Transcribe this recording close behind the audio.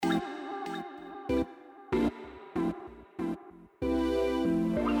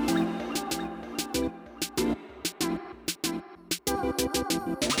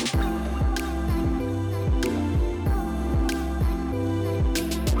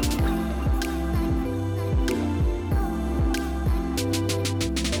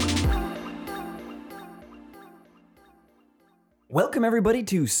Welcome, everybody,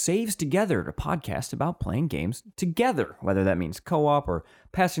 to Saves Together, a podcast about playing games together, whether that means co-op or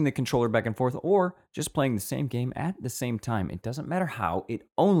passing the controller back and forth or just playing the same game at the same time. It doesn't matter how, it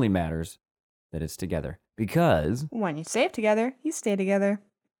only matters that it's together. Because when you save together, you stay together.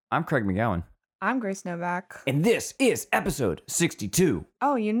 I'm Craig McGowan. I'm Grace Novak. And this is episode 62.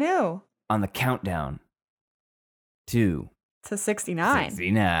 Oh, you knew. On the countdown to 69.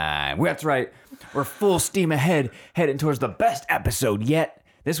 69. Well, that's right. We're full steam ahead, heading towards the best episode yet.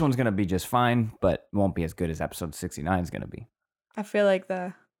 This one's going to be just fine, but won't be as good as episode 69 is going to be. I feel like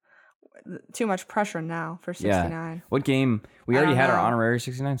the too much pressure now for 69. Yeah. What game? We already had our honorary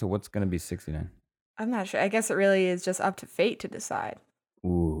 69, so what's going to be 69? I'm not sure. I guess it really is just up to fate to decide.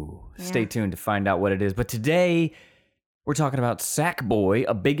 Ooh, Stay tuned to find out what it is. But today, we're talking about Sackboy: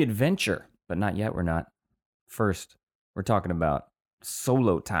 A Big Adventure. But not yet, we're not. First, we're talking about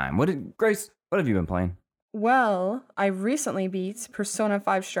solo time. Grace, what have you been playing? Well, I recently beat Persona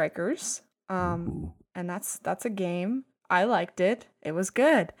 5 Strikers. And that's a game. I liked it. It was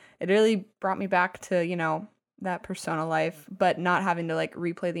good. It really brought me back to, that Persona life, but not having to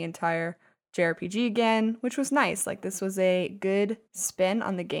replay the entire JRPG again, which was nice. This was a good spin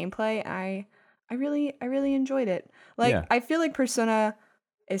on the gameplay. I really enjoyed it. I feel like Persona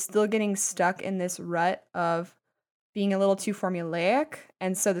is still getting stuck in this rut of being a little too formulaic,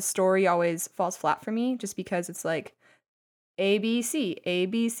 and so the story always falls flat for me just because it's A, B, C, A,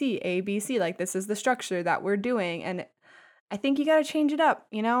 B, C, A, B, C. This is the structure that we're doing, and I think you got to change it up,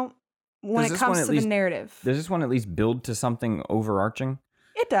 when it comes to the narrative. Does this one at least build to something overarching?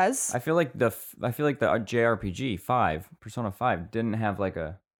 It does. I feel like the JRPG 5, Persona 5, didn't have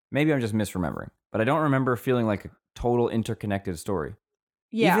maybe I'm just misremembering, but I don't remember feeling like a total interconnected story.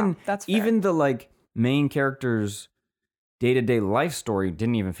 Yeah, that's fair. Even the main character's day-to-day life story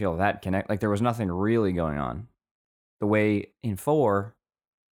didn't even feel that connect. There was nothing really going on. The way in 4,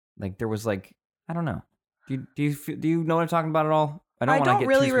 there was I don't know. Do you know what I'm talking about at all? I don't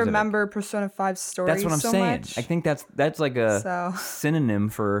really remember Persona 5's story. That's what I'm saying. Much. I think that's a synonym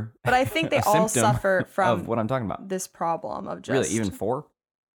for. But I think they all suffer from of what I'm talking about. This problem of just really even 4.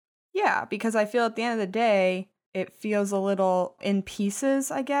 Yeah, because I feel at the end of the day it feels a little in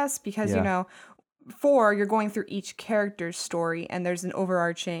pieces, I guess, because 4 you're going through each character's story and there's an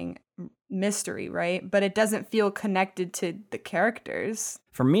overarching mystery, right? But it doesn't feel connected to the characters.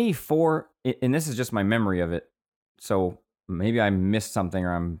 For me, 4, and this is just my memory of it, so maybe I missed something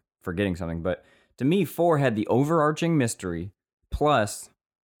or I'm forgetting something, but to me, 4 had the overarching mystery plus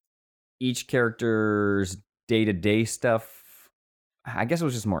each character's day-to-day stuff. I guess it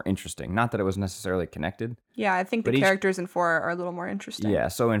was just more interesting. Not that it was necessarily connected. Yeah, I think the characters in 4 are a little more interesting. Yeah,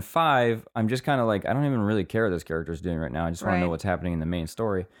 so in 5, I'm just kind of I don't even really care what this character's doing right now. I just want to know what's happening in the main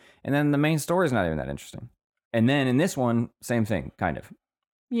story. And then the main story is not even that interesting. And then in this one, same thing, kind of.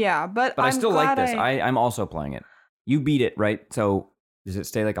 Yeah, but I still like this. I'm also playing it. You beat it, right? So does it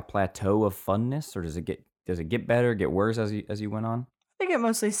stay a plateau of funness, or does it get better, get worse as you went on? I think it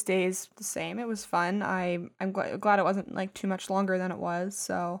mostly stays the same. It was fun. I'm glad it wasn't too much longer than it was,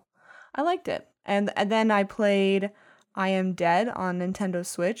 so I liked it. And then I played I Am Dead on Nintendo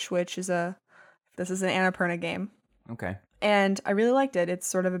Switch, which is this is an Annapurna game. Okay. And I really liked it. It's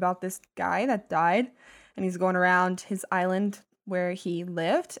sort of about this guy that died, and he's going around his island where he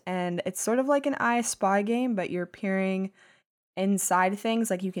lived, and it's sort of like an I Spy game, but you're peering inside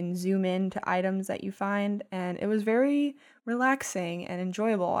things. You can zoom in to items that you find, and it was very relaxing and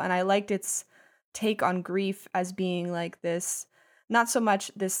enjoyable. And I liked its take on grief as being this, not so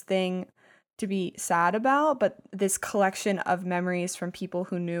much this thing to be sad about, but this collection of memories from people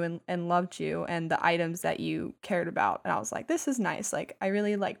who knew and loved you and the items that you cared about. And I was like, this is nice. I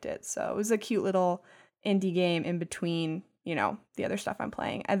really liked it. So it was a cute little indie game in between, the other stuff I'm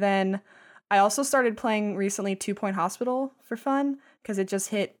playing. And then I also started playing recently 2 Point Hospital for fun because it just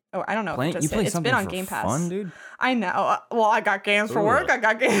hit. Oh, I don't know. It's been on Game Pass. Fun, dude? I know. Well, I got games for work. I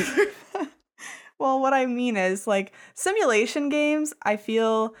got games for fun. Well, what I mean is simulation games. I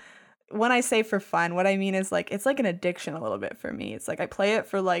feel when I say for fun, what I mean is it's an addiction a little bit for me. It's I play it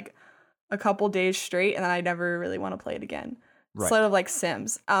for a couple days straight and then I never really want to play it again. Right. Sort of like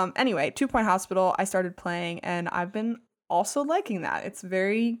Sims. Anyway, 2 Point Hospital I started playing and I've been also liking that. It's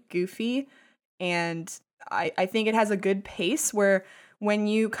very goofy and I think it has a good pace where when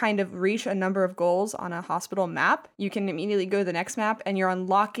you kind of reach a number of goals on a hospital map, you can immediately go to the next map and you're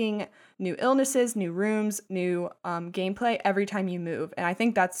unlocking new illnesses, new rooms, new gameplay every time you move. And I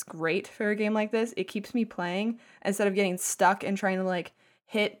think that's great for a game like this. It keeps me playing instead of getting stuck and trying to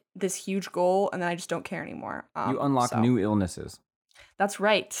hit this huge goal and then I just don't care anymore. You unlock new illnesses. That's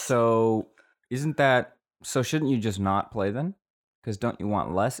right. So shouldn't you just not play then? Because don't you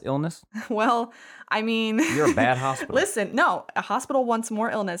want less illness? Well, I mean, You're a bad hospital. Listen, no, a hospital wants more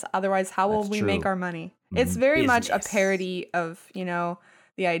illness. Otherwise, how will That's we true. make our money? It's very much a Business. parody of,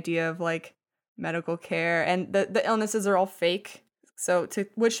 the idea of like medical care, and the illnesses are all fake. So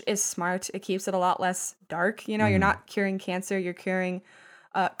which is smart. It keeps it a lot less dark. You're Mhm. not curing cancer, you're curing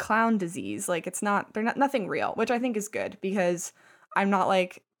clown disease. Like they're not nothing real, which I think is good because I'm not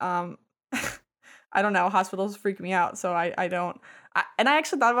like I don't know, hospitals freak me out, so I don't. And I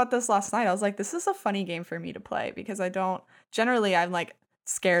actually thought about this last night. I was like, this is a funny game for me to play because I don't generally I'm like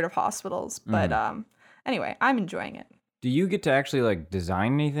scared of hospitals, but anyway, I'm enjoying it. Do you get to actually like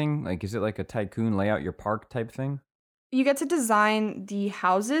design anything? Like, is it like a tycoon lay out your park type thing? You get to design the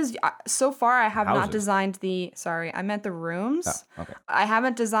houses. So far, I have not Houses? designed I meant the rooms. Oh, okay. I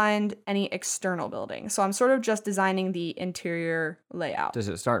haven't designed any external buildings. So I'm sort of just designing the interior layout. Does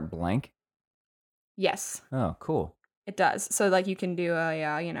it start blank? Yes, Oh, cool. it does. So like you can do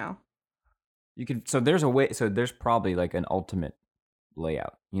You could. So there's a way. So there's probably like an ultimate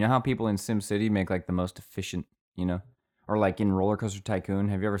layout. You know how people in SimCity make like the most efficient, or like in Roller Coaster Tycoon.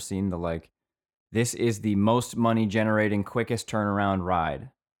 Have you ever seen the like? This is the most money generating, quickest turnaround ride.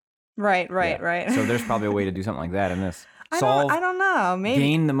 Right. Yeah. So there's probably a way to do something like that in this. I don't know. Maybe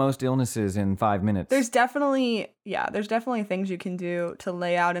Gain the most illnesses in 5 minutes. there's definitely things you can do to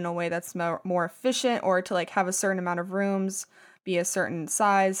lay out in a way that's more efficient, or to like have a certain amount of rooms be a certain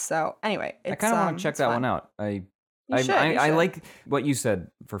size. So anyway, I kind of want to check that one out. I should. like what you said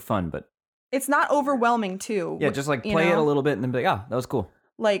for fun, but It's not overwhelming too. yeah, just like play it a little bit and then be like, that was cool.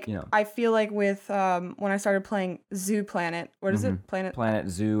 Like I feel like with when I started playing Zoo Planet, what is it? Planet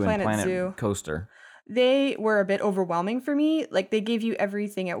Zoo and Planet Zoo. Coaster. They were a bit overwhelming for me. Like they gave you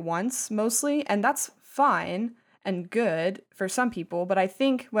everything at once mostly, and that's fine and good for some people. But I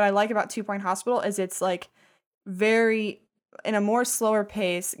think what I like about 2 Point Hospital is it's like very in a more slower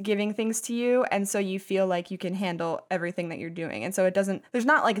pace, giving things to you, and so you feel like you can handle everything that you're doing, and so there's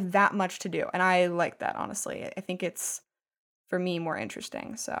not like that much to do, and I like that honestly. I think it's for me more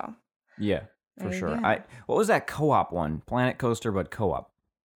interesting. So yeah, for sure. Yeah. What was that co-op one? Planet Coaster, but co-op.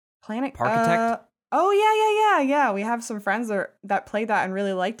 Planet Parkitect? Oh yeah. We have some friends that played that and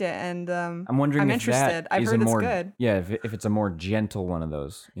really liked it, and I'm wondering I'm if interested. that I've is heard a it's more good. yeah, if it's a more gentle one of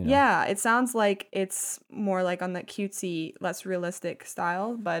those. Yeah, it sounds like it's more like on the cutesy, less realistic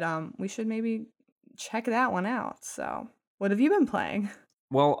style, but we should maybe check that one out. So, what have you been playing?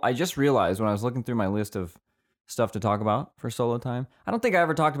 Well, I just realized when I was looking through my list of stuff to talk about for solo time, I don't think I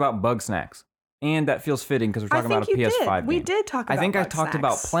ever talked about Bug Snacks. And that feels fitting because we're talking about a PS5 game. We did talk about I think I Bug talked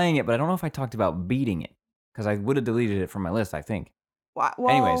about Snacks. playing it, but I don't know if I talked about beating it because I would have deleted it from my list, I think. Well,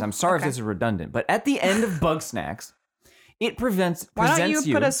 Anyways, I'm sorry okay. if this is redundant, but at the end of Bug Snacks, it presents Why don't you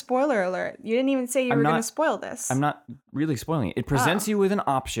you. put a spoiler alert? You didn't even say you were going to spoil this. I'm not really spoiling it. It presents you with an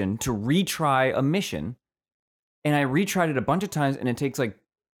option to retry a mission, and I retried it a bunch of times, and it takes like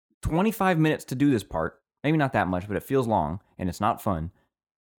 25 minutes to do this part. Maybe not that much, but it feels long, and it's not fun.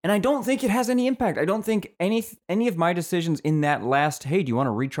 And I don't think it has any impact. I don't think any of my decisions in that last, hey, do you want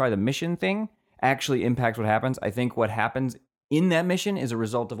to retry the mission thing, actually impacts what happens. I think what happens in that mission is a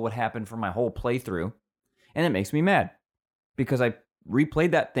result of what happened for my whole playthrough. And it makes me mad because I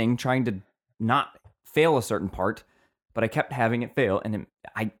replayed that thing trying to not fail a certain part, but I kept having it fail, and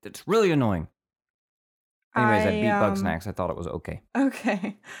it's really annoying. Anyways, I beat Bug Snacks. I thought it was okay.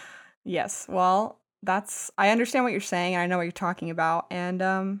 Okay. Yes. Well, I understand what you're saying, and I know what you're talking about, and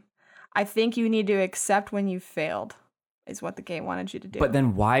I think you need to accept when you failed is what the game wanted you to do. But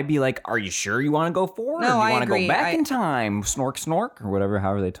then why be like, are you sure you want to go forward? No, or do you I want to go agree. back in time? Snork, or whatever,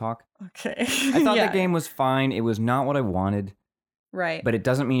 however they talk. Okay. I thought the game was fine. It was not what I wanted. Right. But it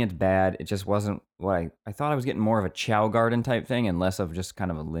doesn't mean it's bad. It just wasn't what I thought I was getting more of a Chow Garden type thing and less of just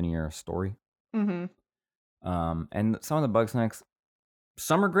kind of a linear story. Mm-hmm. And some of the Bug Snacks,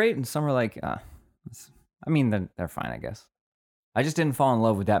 some are great and some are like, they're fine, I guess. I just didn't fall in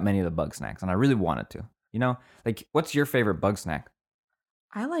love with that many of the Bug Snacks, and I really wanted to. Like, what's your favorite Bug Snack?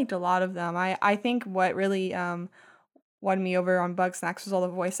 I liked a lot of them. I think what really won me over on Bug Snacks was all the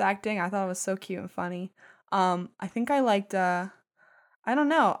voice acting. I thought it was so cute and funny. I think I liked I don't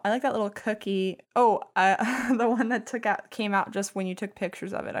know. I like that little cookie. Oh, the one that came out just when you took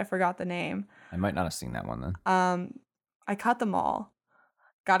pictures of it. I forgot the name. I might not have seen that one then. I caught them all.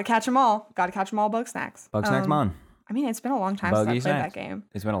 Gotta catch them all. Gotta catch them all. Bug Snacks. Bug Snacks Mon. I mean, it's been a long time since I played that game.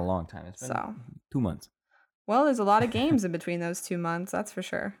 It's been a long time. It's been 2 months. Well, there's a lot of games in between those 2 months. That's for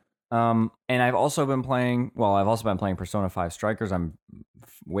sure. And I've also been playing. Well, I've also been playing Persona 5 Strikers. I'm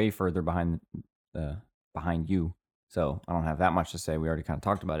way further behind you, so I don't have that much to say. We already kind of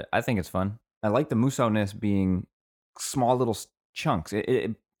talked about it. I think it's fun. I like the Musou-ness being small little chunks.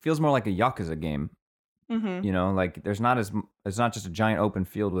 It feels more like a Yakuza game. Mm-hmm. You know, like it's not just a giant open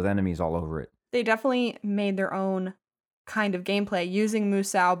field with enemies all over it. They definitely made their own kind of gameplay using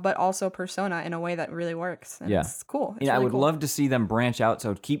Musou, but also Persona in a way that really works. And Yeah. it's cool. It's I really would cool. love to see them branch out.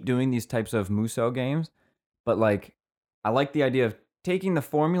 So keep doing these types of Musou games, but like I like the idea of taking the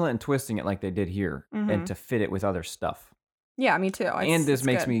formula and twisting it like they did here, and to fit it with other stuff. Yeah, me too. And this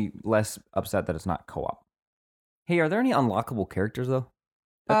makes good. me less upset that it's not co-op. Hey, are there any unlockable characters though?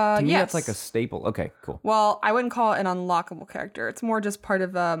 To me, that's like a yes. staple. Okay, cool. Well, I wouldn't call it an unlockable character. It's more just part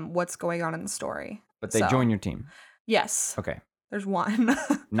of what's going on in the story. But they join your team. Yes. Okay. There's one.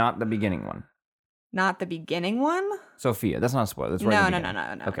 Not the beginning one. Not the beginning one? Sophia. That's not a spoiler. That's right.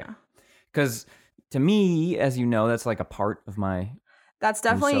 No. Okay. Because to me, as you know, that's like a part of my That's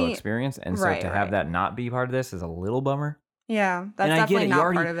definitely Musou experience. And so to have that not be part of this is a little bummer. Yeah, that's And I get definitely it.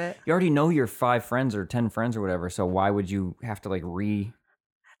 not part of it. You already know your 5 friends or 10 friends or whatever. So why would you have to like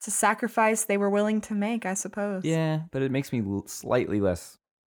It's a sacrifice they were willing to make, I suppose. Yeah, but it makes me slightly less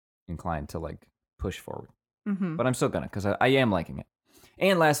inclined to like push forward. Mm-hmm. But I'm still gonna, because I am liking it.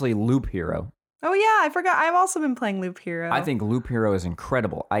 And lastly, Loop Hero. Oh yeah, I forgot. I've also been playing Loop Hero. I think Loop Hero is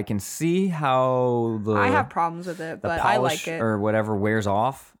incredible. I can see how I have problems with it, the but I polish like it. or whatever wears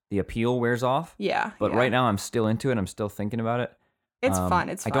off. The appeal wears off. Yeah. But right now I'm still into it. I'm still thinking about it. It's fun.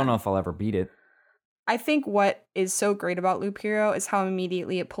 It's fun. I don't know if I'll ever beat it. I think what is so great about Loop Hero is how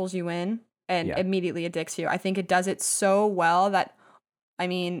immediately it pulls you in and immediately addicts you. I think it does it so well that, I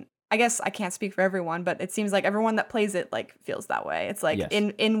mean, I guess I can't speak for everyone, but it seems like everyone that plays it like feels that way. It's like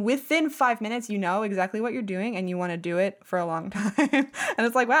in within 5 minutes, you know exactly what you're doing and you want to do it for a long time. And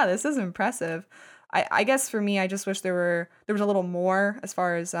it's like, wow, this is impressive. I guess for me, I just wish there was a little more as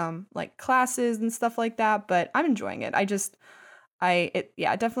far as like classes and stuff like that, but I'm enjoying it. It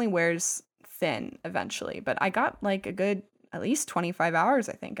definitely wears thin eventually, but I got like a good at least 25 hours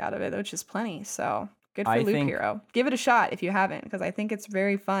I think out of it, which is plenty. So good for Loop Hero. Give it a shot if you haven't, because I think it's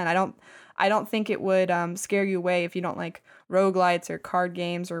very fun. I don't think it would scare you away if you don't like roguelites or card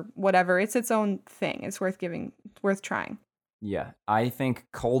games or whatever. It's its own thing. It's worth trying. Yeah, I think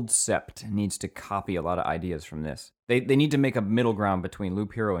Cold Sept needs to copy a lot of ideas from this. They need to make a middle ground between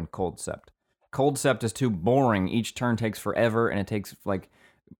Loop Hero and Cold Sept. Cold Sept is too boring. Each turn takes forever, and it takes like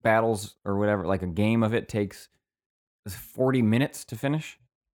battles or whatever. Like a game of it takes 40 minutes to finish.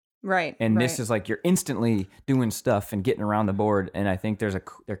 Right. And this is like you're instantly doing stuff and getting around the board. And I think there's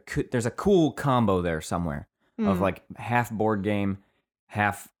a cool combo there somewhere of like half board game,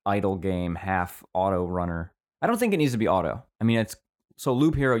 half idle game, half auto runner. I don't think it needs to be auto. I mean, so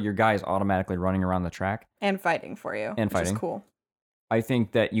Loop Hero, your guy is automatically running around the track and fighting for you, which is cool. I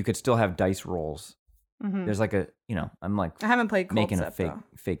think that you could still have dice rolls. Mm-hmm. There's like I'm like I haven't played Cold making Sept, a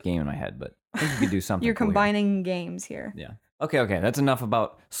fake game in my head, but I think you could do something. You're cool combining here. games here. Yeah. Okay. That's enough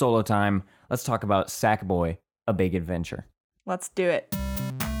about solo time. Let's talk about Sackboy: A Big Adventure. Let's do it.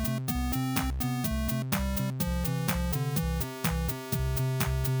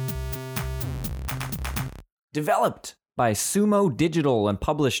 Developed by Sumo Digital and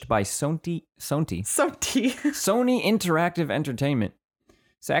published by Sony Interactive Entertainment.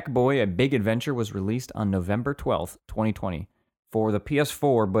 Sackboy: A Big Adventure was released on November 12th, 2020 for the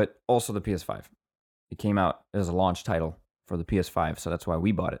PS4, but also the PS5. It came out as a launch title for the PS5, so that's why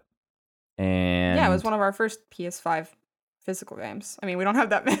we bought it. And yeah, it was one of our first PS5 physical games. I mean, we don't have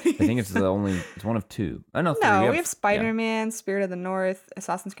that many. I think it's one of 2. I know 3. No, we have Spider-Man, Spirit of the North,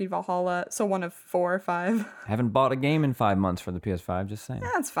 Assassin's Creed Valhalla, so one of 4 or 5. Haven't bought a game in 5 months for the PS5, just saying. Yeah,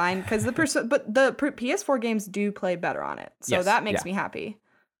 that's fine, because the PS4 games do play better on it, so that makes me happy.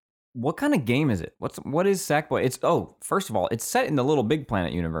 What kind of game is it? What is Sackboy? First of all, it's set in the Little Big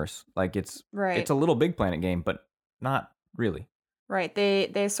Planet universe. Like it's a Little Big Planet game, but not really. Right.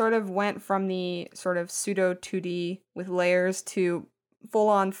 They sort of went from the sort of pseudo 2D with layers to full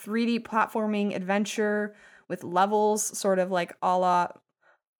on 3D platforming adventure with levels, sort of like a la,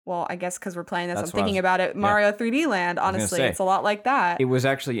 well, I guess because we're playing this, I'm thinking about it, Mario 3D Land. Honestly, it's a lot like that. It was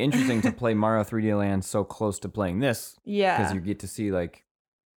actually interesting to play Mario 3D Land so close to playing this. Yeah. Because you get to see like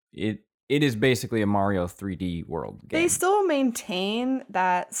it is basically a Mario 3D world game. They still maintain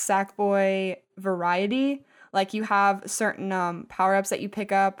that Sackboy variety. Like you have certain power-ups that you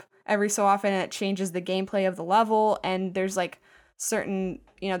pick up every so often and it changes the gameplay of the level. And there's like certain,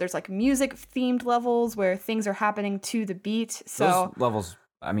 there's like music-themed levels where things are happening to the beat. So those levels,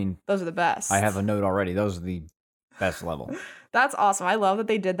 I mean... those are the best. I have a note already. Those are the best level. That's awesome. I love that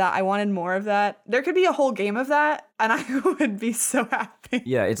they did that. I wanted more of that. There could be a whole game of that and I would be so happy.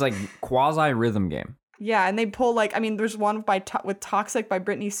 Yeah, it's like quasi-rhythm game. Yeah, and they pull there's one with Toxic by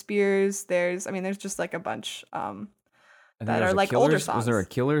Britney Spears. There's just like a bunch. I think that there was are a like older Killers- songs. Was there a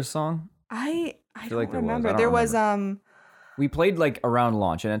Killers song? I feel don't like there was. I remember. don't There was We played like around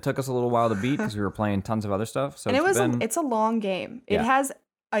launch, and it took us a little while to beat because we were playing tons of other stuff. So and it's been it's a long game. It Yeah. has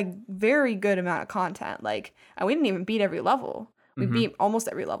a very good amount of content. Like, and we didn't even beat every level. We Mhm. beat almost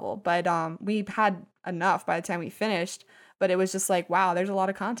every level, but we had enough by the time we finished. But it was just like, wow, there's a lot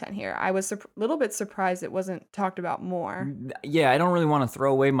of content here. I was a little bit surprised it wasn't talked about more. Yeah, I don't really want to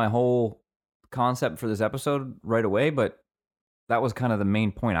throw away my whole concept for this episode right away, but that was kind of the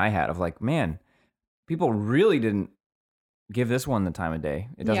main point I had of like, man, people really didn't give this one the time of day.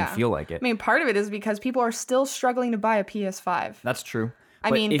 It doesn't Yeah. feel like it. I mean, part of it is because people are still struggling to buy a PS5. That's true. I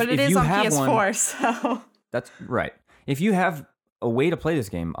but mean, if- but it if is you on have PS4, one- so That's right. If you have a way to play this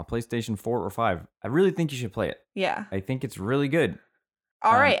game, a PlayStation 4 or 5, I really think you should play it. yeah. I think it's really good.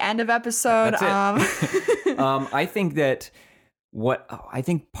 All Um, right, end of episode. That's it. I think that I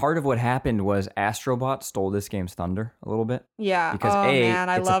think part of what happened was Astrobot stole this game's thunder a little bit. yeah. because oh A, man,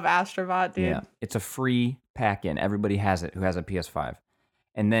 I it's a- love Astrobot, dude. Yeah, it's a free pack-in. Everybody has it who has a PS5,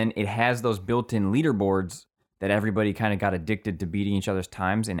 and then it has those built-in leaderboards that everybody kind of got addicted to beating each other's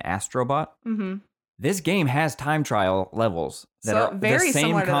times in Astrobot. Mm-hmm. This game has time trial levels that So, are very the same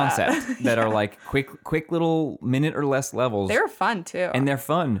similar to that. concept that are Yeah. like quick little minute or less levels. They were fun too. and they're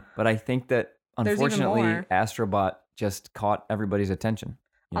fun, but I think that There's even unfortunately more. Astrobot just caught everybody's attention.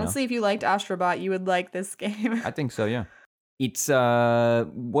 you know? Honestly, if you liked Astrobot, you would like this game. I think so, yeah. It's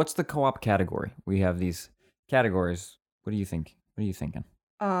what's the co-op category? We have these categories. What do you think? What are you thinking?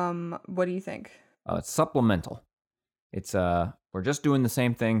 What do you think? It's supplemental. It's we're just doing the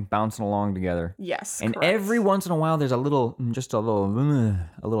same thing, bouncing along together. Yes. And correct. every once in a while there's a little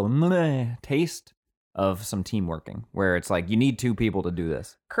taste of some team working where it's like you need two people to do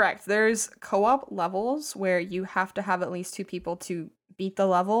this. Correct. There's co-op levels where you have to have at least two people to beat the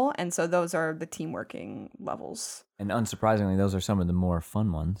level, and so those are the team working levels. And unsurprisingly, those are some of the more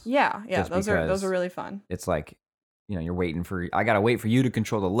fun ones. Yeah, Just those because- are really fun. It's like, you're waiting for I gotta wait for you to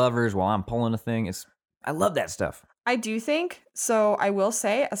control the levers while I'm pulling a thing. I love that stuff. I do think so. I will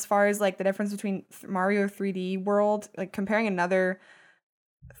say, as far as like the difference between Mario 3D World, like comparing another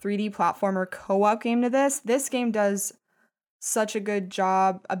 3D platformer co-op game to this game does such a good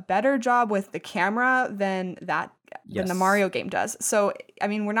job, a better job with the camera than the Yes. Mario game does. So, I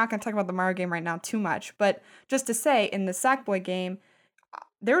mean, we're not going to talk about the Mario game right now too much, but just to say, in the Sackboy game,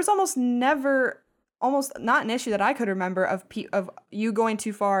 there was almost not an issue that I could remember of you going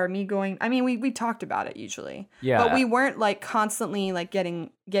too far or me going. I mean, we talked about it usually, Yeah. but we weren't like constantly like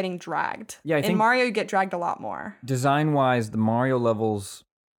getting dragged. Yeah, I in think- Mario you get dragged a lot more. Design-wise, the Mario levels,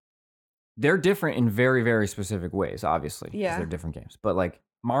 they're different in very, very specific ways, obviously. 'cause Yeah. They're different games. But like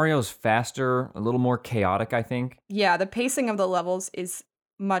Mario's faster, a little more chaotic, I think. Yeah, the pacing of the levels is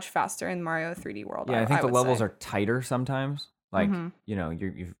much faster in Mario 3D World. Yeah, I think the would levels say. are tighter sometimes. Like, Mhm.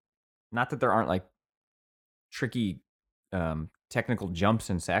 you've not that there aren't like tricky technical jumps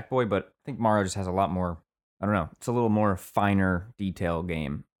in Sackboy, but I think Mario just has a lot more, I don't know, it's a little more finer detail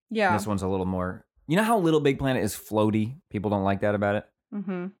game. Yeah. This one's a little more, you know how Little Big Planet is floaty? People don't like that about it.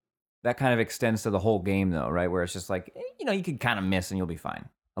 Mm-hmm. That kind of extends to the whole game though, right? Where it's just like, you can kind of miss and you'll be fine.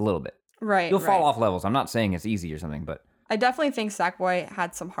 A little bit. Right. You'll fall right. off levels. I'm not saying it's easy or something, but I definitely think Sackboy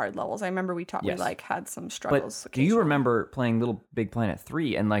had some hard levels. I remember we Yes. like had some struggles. do you occasionally. remember playing Little Big Planet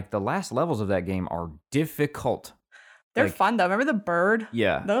 3 and like the last levels of that game are difficult. They're like- fun though. Remember the bird?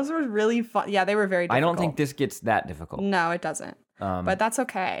 Yeah. Those were really fun. Yeah, they were very difficult. I don't think this gets that difficult. No, it doesn't. But that's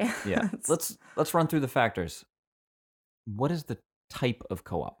okay. yeah. It's- Let's run through the factors. What is the type of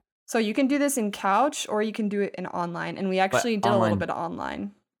co-op? So you can do this in couch or you can do it in online. And we actually did a little online- bit of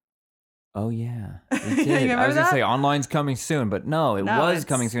online. Oh yeah. You We did. I remember was gonna that? say online's coming soon, but no, it No, was it's-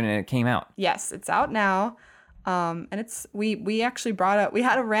 coming soon and it came out. Yes, it's out now. And it's we actually brought up we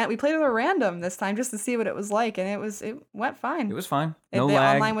played with a random this time just to see what it was like, and it went fine. It was fine. The No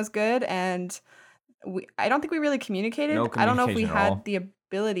lag. online was good, and I don't think we really communicated. No I don't know if we communication at all. had the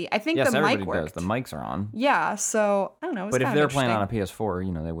ability. I think Yes, the everybody mic does. worked. The mics are on. Yeah, so I don't know. It was But if kind they're of playing on a interesting.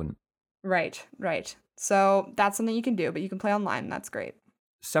 PS4, they wouldn't. Right. So that's something you can do, but you can play online. That's great.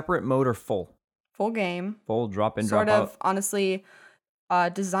 Separate mode or full? Full game. Full drop in, Sort drop of out. honestly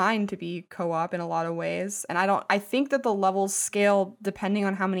designed to be co-op in a lot of ways, and I think that the levels scale depending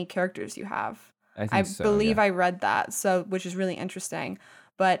on how many characters you have. I think I so, believe yeah. I read that, so which is really interesting.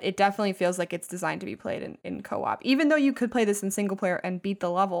 But it definitely feels like it's designed to be played in co-op. Even though you could play this in single player and beat the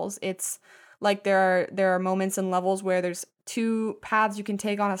levels, it's like there are moments in levels where there's two paths you can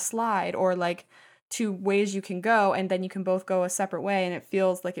take on a slide, or like two ways you can go, and then you can both go a separate way, and it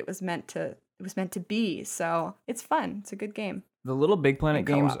feels like it was meant to be. So it's fun. It's a good game. The Little Big Planet And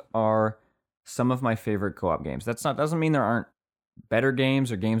games co-op. are some of my favorite co-op games. Doesn't mean there aren't better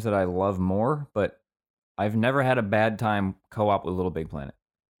games or games that I love more, but I've never had a bad time co-op with Little Big Planet.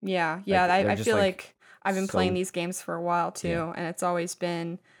 Yeah, They're I just feel like like I've been playing so these games for a while too, yeah, and it's always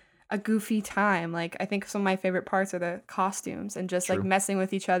been a goofy time. Like I think some of my favorite parts are the costumes and just like true. messing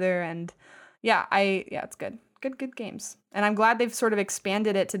with each other and yeah, it's good. Good games. And I'm glad they've sort of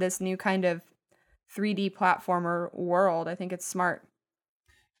expanded it to this new kind of 3D platformer world. I think it's smart.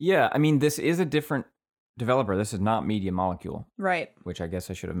 Yeah, I mean, this is a different developer. This is not Media Molecule, Right. which I guess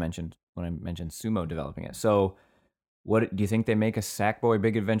I should have mentioned when I mentioned Sumo developing it. So, what do you think they make a Sackboy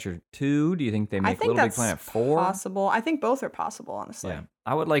Big Adventure 2? Do you think they I make think Little Big that's Planet 4? possible. I think both are possible, honestly. Yeah.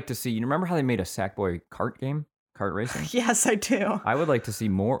 I would like to see, you remember how they made a Sackboy kart game? Kart racing? Yes, I do. I would like to see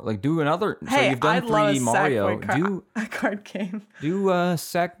more, like do another. So Hey, you've done I'd love a 3D Mario. Sackboy a card game. Do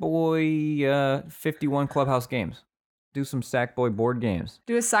Sackboy 51 Clubhouse games. Do some Sackboy board games.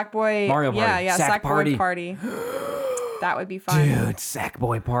 Do a Sackboy Mario Party. Yeah, Sack Sackboy party. That would be fun. Dude,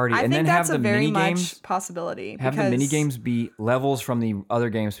 Sackboy Party. I And think then have that's the a very mini games. much possibility. Have the because mini games be levels from the other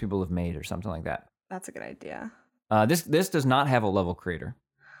games people have made or something like that. That's a good idea. This does not have a level creator.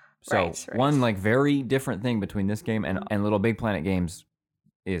 So Right. one like very different thing between this game and Little Big Planet games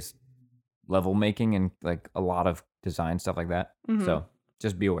is level making and like a lot of design stuff like that. Mhm. So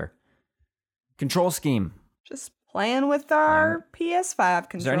just be aware. Control scheme. Just playing with our PS5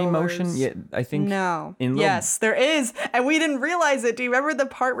 controllers. Is there any motion? Yeah, I think No. in little- Yes, there is. And we didn't realize it. Do you remember the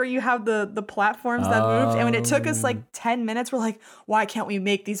part where you have the platforms that moved? And when it took us like 10 minutes, we're like, why can't we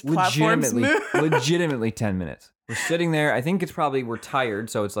make these platforms move? legitimately 10 minutes. We're sitting there. I think it's probably we're tired,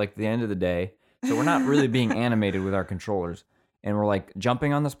 so it's like the end of the day. So we're not really being animated with our controllers. And we're like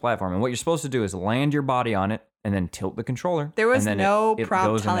jumping on this platform. And what you're supposed to do is land your body on it and then tilt the controller. There was and then no it prompt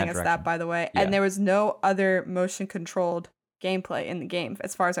goes in telling that us direction. that, by the way. Yeah. And there was no other motion controlled gameplay in the game,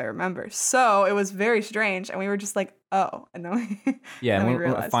 as far as I remember. So it was very strange. And we were just like, oh. And then we, Yeah, then and we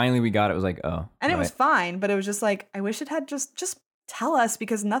realized. finally we got it. It was like, oh. And it was right. fine, but it was just like, I wish it had just tell us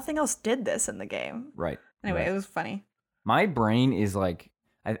because nothing else did this in the game. Right. Anyway, right. it was funny. My brain is like,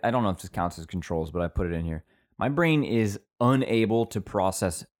 I don't know if this counts as controls, but I put it in here. My brain is unable to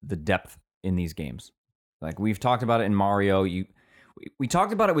process the depth in these games. Like we've talked about it in Mario. We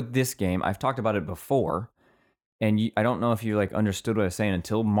talked about it with this game. I've talked about it before. And I don't know if you like understood what I was saying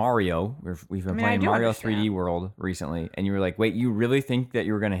until Mario. We've been playing do Mario understand. 3D World recently. And you were like, wait, you really think that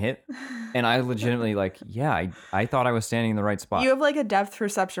you were going to hit? And I legitimately like, yeah, I thought I was standing in the right spot. You have like a depth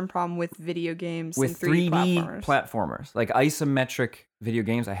perception problem with video games With and 3D, 3D platformers. platformers, like isometric video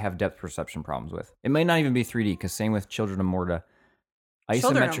games, I have depth perception problems with. It may not even be 3D, because same with Children of Morta.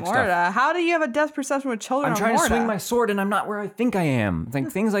 Children of Isometric Morta. stuff. How do you have a depth perception with Children I'm of trying Morta? to swing my sword and I'm not where I think I am. It's like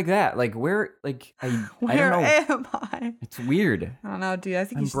things like that. Like where, like I Where don't know. am I? It's weird. I don't know, dude. I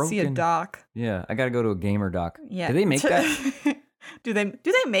think I'm you should see a broken. doc. Yeah, I got to go to a gamer doc. Yeah. Do they make that? do they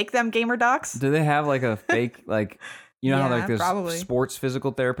make them gamer docs? Do they have like a fake like? You know how Yeah, like there's probably. sports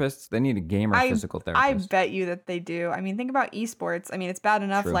physical therapists? They need a gamer physical I therapist. bet you that they do. I mean, think about esports. I mean, it's bad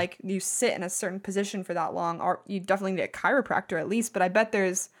enough True. like you sit in a certain position for that long, or you definitely need a chiropractor at least. But I bet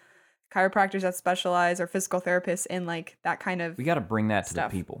there's chiropractors that specialize or physical therapists in like that kind of. We got to bring that to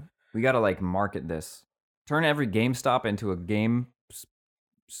stuff. the people. We got to like market this. Turn every GameStop into a game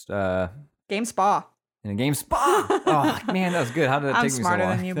Game spa. in a game spa. Oh man, that was good. How did that I'm take me so smarter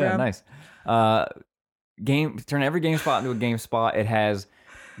long? than you, Yeah, bro. nice. Turn every GameSpot into a game spa. It has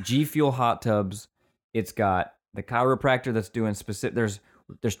G Fuel hot tubs. It's got the chiropractor that's doing specific.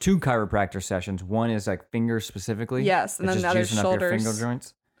 There's two chiropractor sessions. One is like fingers specifically. Yes, and It's then just the other's juicing up your shoulders. finger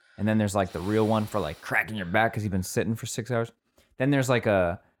joints. And then there's like the real one for like cracking your back because you've been sitting for 6 hours. Then there's like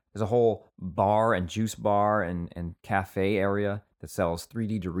there's a whole bar and juice bar and cafe area that sells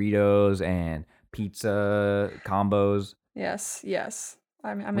 3D Doritos and pizza combos. Yes.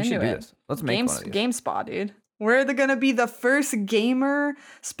 I'm We into should do it. this. Let's make one of these. Game spa, dude. We're gonna be the first gamer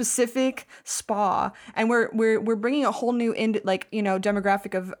specific spa, and we're bringing a whole new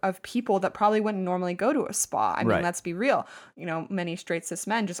demographic of people that probably wouldn't normally go to a spa. I mean, Right. let's be real. Many straight cis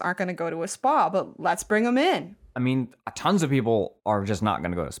men just aren't gonna go to a spa, but let's bring them in. I mean, tons of people are just not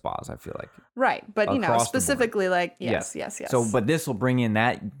going to go to spas, I feel like. Right, but Across the board. specifically like yes. So, but this will bring in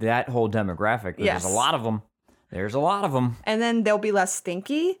that whole demographic. Yes. There's a lot of them. There's a lot of them. And then they'll be less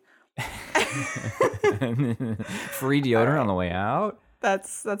stinky. Free deodorant on the way out.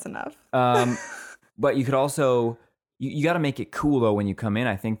 That's enough. But you could also, you got to make it cool though when you come in.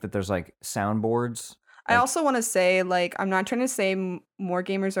 I think that there's like soundboards. I also want to say, like, I'm not trying to say more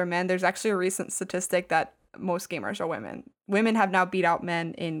gamers are men. There's actually a recent statistic that most gamers are women. Women have now beat out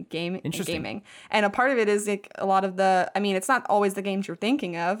men in Interesting. gaming. And a part of it is like a lot of it's not always the games you're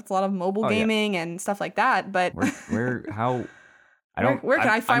thinking of. It's a lot of mobile gaming and stuff like that. But where can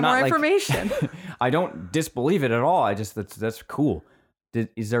I find more information? I don't disbelieve it at all. I just that's cool.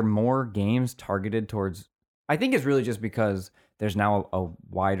 Is there more games targeted towards? I think it's really just because there's now a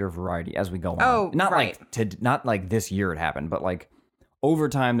wider variety as we go on. Oh, not right. not like this year it happened, but like over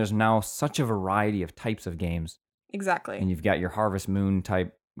time there's now such a variety of types of games. Exactly. And you've got your Harvest Moon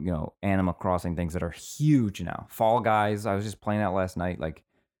type, Animal Crossing things that are huge now. Fall Guys, I was just playing that last night. Like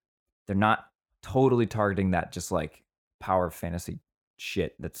they're not totally targeting that just like power fantasy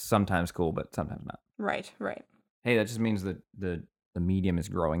shit that's sometimes cool but sometimes not. Right. Hey, that just means that the medium is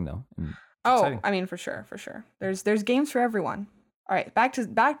growing though. And exciting. I mean, for sure. There's games for everyone. All right, back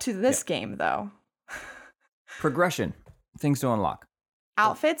to this game though. Progression, things to unlock.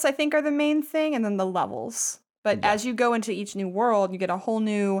 Outfits, I think, are the main thing, and then the levels. But as you go into each new world, you get a whole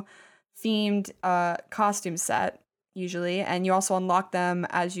new themed costume set usually, and you also unlock them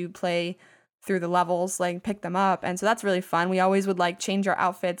as you play through the levels, like pick them up. And so that's really fun. We always would like change our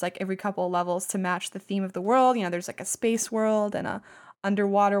outfits like every couple of levels to match the theme of the world. There's like a space world and a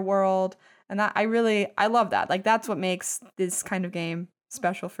underwater world. And that I love that. Like that's what makes this kind of game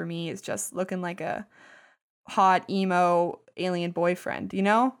special for me, is just looking like a hot emo alien boyfriend,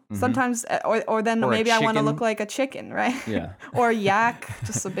 Mm-hmm. Sometimes or then or maybe I want to look like a chicken, right? Yeah. Or a yak,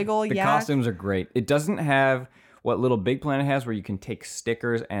 just a big old the yak. costumes are great. It doesn't have what Little Big Planet has, where you can take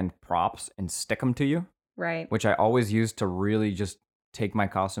stickers and props and stick them to you. Right. Which I always use to really just take my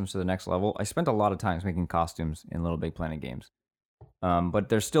costumes to the next level. I spent a lot of times making costumes in Little Big Planet games. But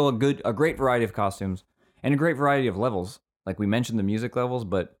there's still a great variety of costumes and a great variety of levels. Like we mentioned the music levels,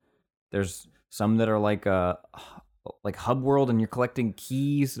 but there's some that are like Hub World and you're collecting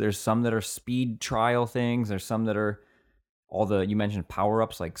keys. There's some that are speed trial things. There's some that are you mentioned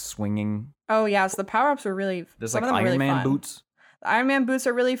power-ups like swinging. Oh yeah, so the power-ups are really there's like Iron Man boots. The Iron Man boots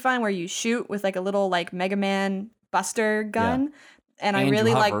are really fun, where you shoot with like a little like Mega Man Buster gun. Yeah. And I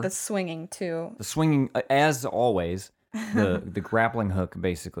really like the swinging too. The swinging, as always, the grappling hook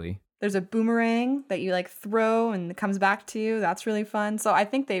basically. There's a boomerang that you like throw and it comes back to you. That's really fun. So I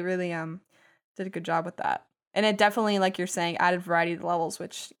think they really did a good job with that. And it definitely, like you're saying, added variety to the levels,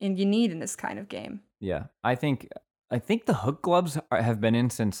 which you need in this kind of game. Yeah, I think the hook gloves have been in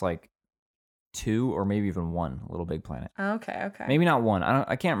since like 2 or maybe even 1 Little Big Planet. Okay. Maybe not 1.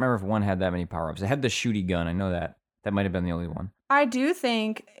 I can't remember if 1 had that many power-ups. It had the shooty gun. I know that. That might have been the only one. I do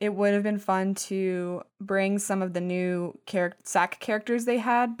think it would have been fun to bring some of the new SAC characters they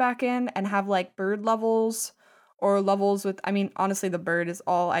had back in and have like bird levels or levels with, honestly, the bird is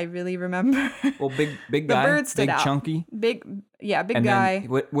all I really remember. Well, big guy, bird stood big out. chunky. Big and guy.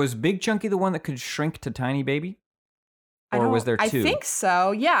 Then, was Big Chunky the one that could shrink to tiny baby? Or was there 2? I think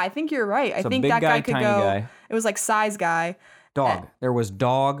so. Yeah, I think you're right. I think big that guy could tiny go. Guy. It was like size guy. Dog. There was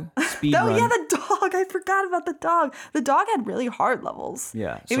dog, speed run. Oh yeah, the dog. I forgot about the dog. The dog had really hard levels.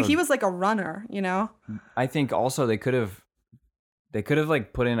 Yeah. He was like a runner, I think also they could have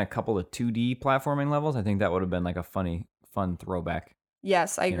like put in a couple of 2D platforming levels. I think that would have been like a fun throwback.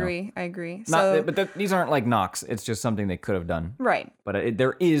 Yes, I agree. I agree. These aren't like knocks. It's just something they could have done. Right. But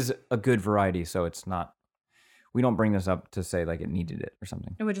there is a good variety, so it's not. We don't bring this up to say like it needed it or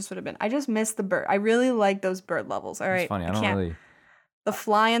something. It would have been. I just missed the bird. I really like those bird levels. All right. It's funny. I don't really. The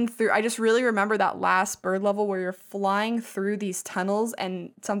flying through. I just really remember that last bird level where you're flying through these tunnels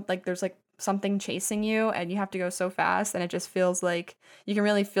and there's like something chasing you and you have to go so fast and it just feels like you can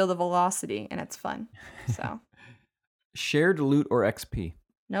really feel the velocity and it's fun. So. Shared loot or XP?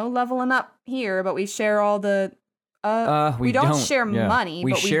 No leveling up here, but we share all the. We don't share money,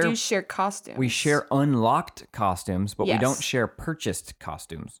 but we do share costumes. We share unlocked costumes, but we don't share purchased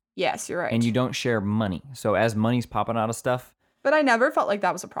costumes. Yes, you're right. And you don't share money. So as money's popping out of stuff. But I never felt like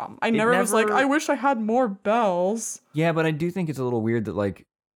that was a problem. I never was like, I wish I had more bells. Yeah, but I do think it's a little weird that like.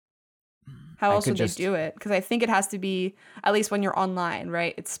 How else would they do it? Because I think it has to be, at least when you're online,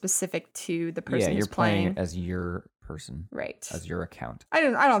 right? It's specific to the person who's playing. Yeah, you're playing as your person. Right. As your account. I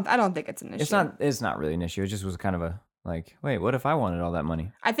don't think it's an issue. It's not really an issue. It just was kind of a like, wait, what if I wanted all that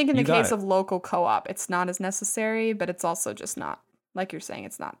money? I think in the case of local co-op, it's not as necessary, but it's also just not, like you're saying,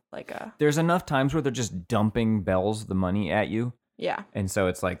 it's not like a... There's enough times where they're just dumping bells the money at you. Yeah. And so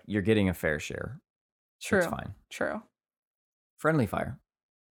it's like, you're getting a fair share. True. It's fine. True. Friendly fire.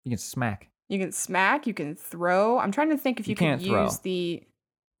 You can smack. You can smack, you can throw. I'm trying to think if you can use the...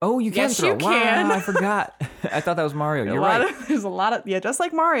 Oh, you can throw. You can. Wow, I forgot. I thought that was Mario. You're right. There's a lot of, just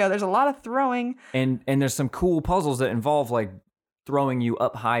like Mario, there's a lot of throwing. And there's some cool puzzles that involve like throwing you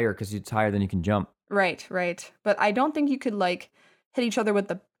up higher because it's higher than you can jump. Right, right. But I don't think you could like hit each other with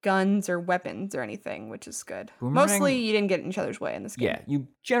the guns or weapons or anything, which is good. Mostly Boomerang? you didn't get in each other's way in this game. Yeah, you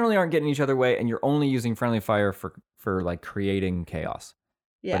generally aren't getting each other way, and you're only using friendly fire for like creating chaos.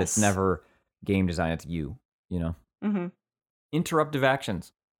 Yes. But it's never game design. It's you know? Mm-hmm. Interruptive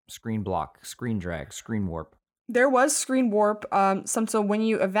actions. Screen block, screen drag, screen warp. There was screen warp. So when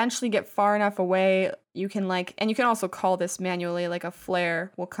you eventually get far enough away, you can and you can also call this manually, like a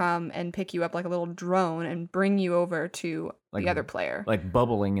flare will come and pick you up like a little drone and bring you over to the other player. Like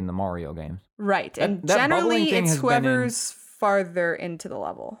bubbling in the Mario games. Right. And that generally thing it's has been in- whoever's farther into the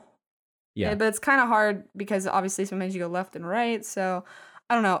level. Yeah. But it's kind of hard because obviously sometimes you go left and right. So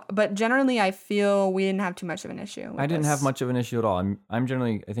I don't know. But generally I feel we didn't have too much of an issue. I didn't have much of an issue at all. I'm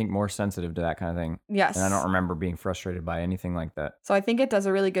generally, I think, more sensitive to that kind of thing. Yes. And I don't remember being frustrated by anything like that. So I think it does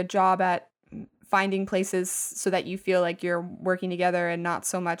a really good job at finding places so that you feel like you're working together and not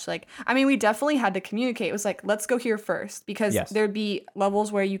so much like, I mean, we definitely had to communicate. It was like, let's go here first, because there'd be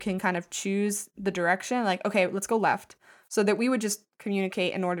levels where you can kind of choose the direction, like, okay, let's go left. So that we would just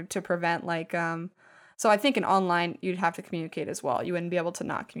communicate in order to prevent so I think in online you'd have to communicate as well. You wouldn't be able to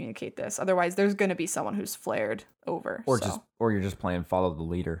not communicate this. Otherwise there's going to be someone who's flared over. Or you're just playing follow the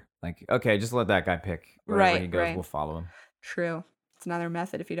leader. Like, okay, just let that guy pick wherever he goes, we'll follow him. True. It's another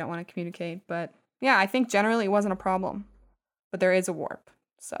method if you don't want to communicate, but yeah, I think generally it wasn't a problem. But there is a warp.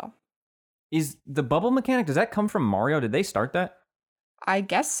 So, is the bubble mechanic, does that come from Mario? Did they start that? I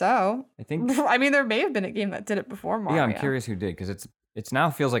guess so. I think I mean, there may have been a game that did it before Mario. Yeah, I'm curious who did, because it's now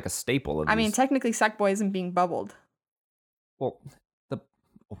feels like a staple of I mean, technically Sackboy isn't being bubbled. Well,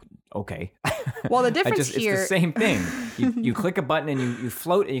 okay. Well, the difference here... It's the same thing. You click a button and you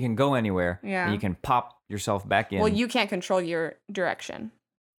float and you can go anywhere. Yeah. And you can pop yourself back in. Well, you can't control your direction.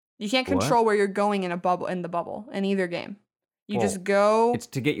 You can't control where you're going in the bubble in either game. You just go... It's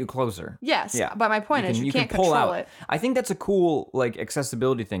to get you closer. Yes, yeah. But my point is you can't control it. I think that's a cool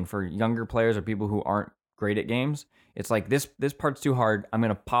accessibility thing for younger players or people who aren't great at games. It's like, this part's too hard. I'm going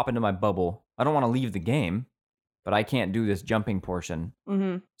to pop into my bubble. I don't want to leave the game, but I can't do this jumping portion.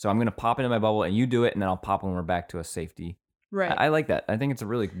 Mm-hmm. So I'm going to pop into my bubble and you do it, and then I'll pop when we're back to a safety. Right. I like that. I think it's a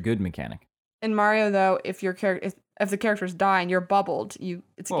really good mechanic. In Mario, though, if the characters die and you're bubbled,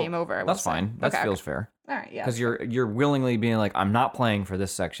 it's game over. That's fine. That feels fair. All right, yeah. Because you're willingly being like, I'm not playing for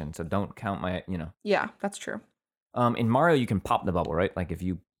this section, so don't count my, Yeah, that's true. In Mario, you can pop the bubble, right? Like if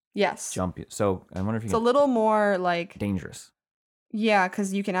you jump. So I wonder if it's a little more like dangerous. Yeah,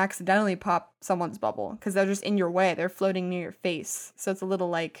 because you can accidentally pop someone's bubble because they're just in your way. They're floating near your face, so it's a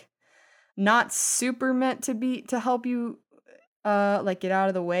little not super meant to help you get out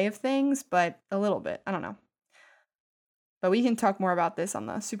of the way of things, but a little bit. I don't know. But we can talk more about this on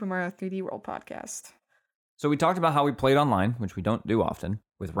the Super Mario 3D World podcast. So we talked about how we played online, which we don't do often,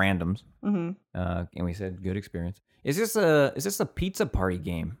 with randoms. Mm-hmm. And we said good experience. Is this a pizza party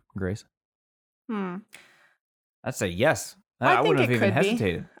game, Grace? I'd say yes. I wouldn't have even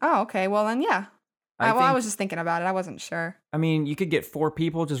hesitated. Oh, okay. Well then, yeah. I was just thinking about it. I wasn't sure. I mean, you could get 4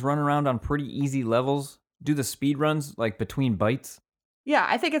 people just run around on pretty easy levels. Do the speed runs between bites. Yeah,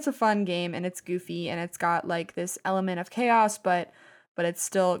 I think it's a fun game, and it's goofy, and it's got this element of chaos, but it's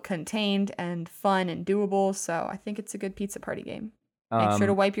still contained and fun and doable. So I think it's a good pizza party game. Make sure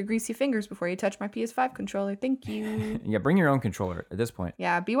to wipe your greasy fingers before you touch my PS5 controller. Thank you. Yeah, bring your own controller at this point.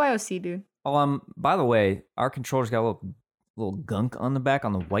 Yeah, BYOC, dude. By the way, our controller's got a little gunk on the back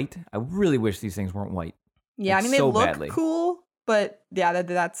on the white. I really wish these things weren't white. Yeah, I mean, they look cool, but yeah,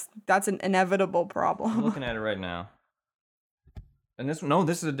 that's an inevitable problem. I'm looking at it right now. And this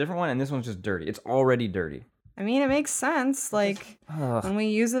is a different one, and this one's just dirty. It's already dirty. I mean, it makes sense. When we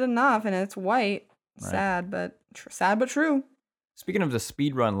use it enough and it's white, right. sad but true. Speaking of the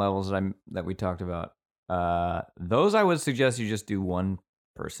speedrun levels that we talked about, those I would suggest you just do one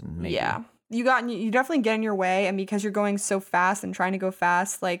person, maybe. Yeah. You definitely get in your way, and because you're going so fast and trying to go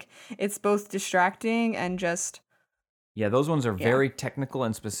fast, it's both distracting and just... Yeah, those ones are very technical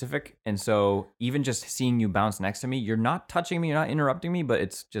and specific, and so even just seeing you bounce next to me, you're not touching me, you're not interrupting me, but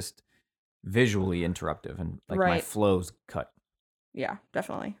it's just visually interruptive, and my flow's cut. Yeah,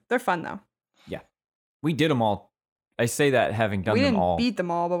 definitely. They're fun, though. Yeah. We did them all. I say that having done them all. We didn't beat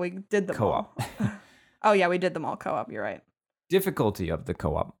them all, but we did them co-op. all. Oh, yeah, we did them all co-op, you're right. Difficulty of the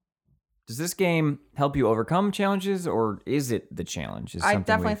co-op. Does this game help you overcome challenges, or is it the challenge? I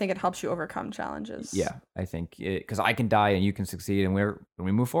definitely think it helps you overcome challenges. Yeah, I think because I can die and you can succeed, and when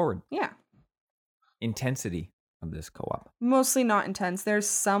we move forward. Yeah. Intensity of this co-op. Mostly not intense. There's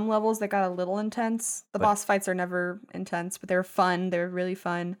some levels that got a little intense. The boss fights are never intense, but they're fun. They're really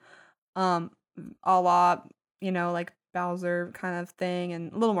fun. A la, Bowser kind of thing,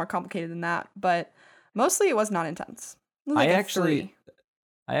 and a little more complicated than that. But mostly it was not intense. It was like I a actually, 3.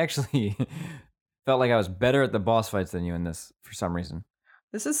 I actually felt like I was better at the boss fights than you in this for some reason.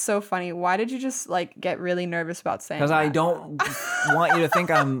 This is so funny. Why did you just like get really nervous about saying Because I that? don't want you to think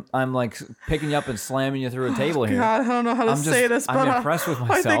I'm like picking you up and slamming you through a table here. God, I don't know how to say this, but I'm impressed with I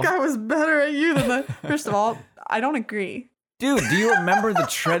myself. think I was better at you than that. First of all, I don't agree. Dude, do you remember the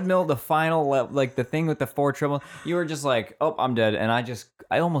treadmill, the final, like the thing with the 4 treadmill? You were just like, oh, I'm dead. And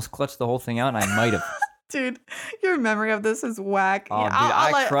I almost clutched the whole thing out, and I might have. Dude, your memory of this is whack. Oh, Yeah,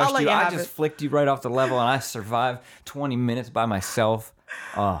 dude, I crushed you. I have just it. flicked you right off the level, and I survived 20 minutes by myself.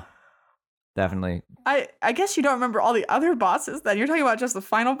 Oh, definitely. I guess you don't remember all the other bosses then. You're talking about just the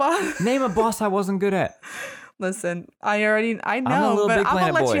final boss? Name a boss I wasn't good at. Listen, I know, Little but Big I'm gonna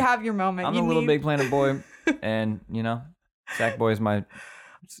Planet let boy. you have your moment. I'm You a little need- Big Planet boy, and, Sackboy is my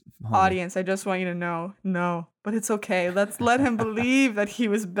homie. Audience, I just want you to know, no, but it's okay. Let's let him believe that he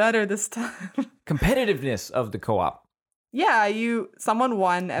was better this time. Competitiveness of the co-op. Yeah, someone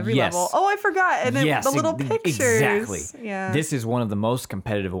won every Yes. level. Oh, I forgot. And then Yes, the little pictures. exactly. Yeah. This is one of the most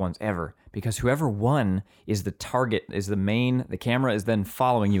competitive ones ever because whoever won is the target, is the main. The camera is then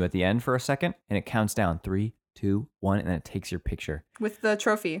following you at the end for a second, and it counts down 3, 2, 1, and then it takes your picture With the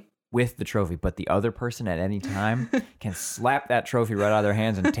trophy. with the trophy. But the other person at any time can slap that trophy right out of their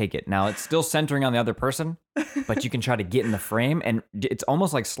hands and take it. Now it's still centering on the other person, but you can try to get in the frame, and it's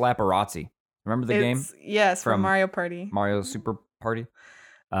almost like Slapperazzi. Remember the game? Yes, from From Mario Party. Mario Super Party.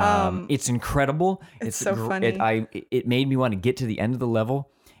 Um, It's incredible. it's so funny. It made me want to get to the end of the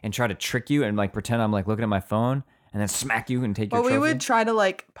level and try to trick you and like pretend I'm like looking at my phone and then smack you and take your Well, trophy. we would try to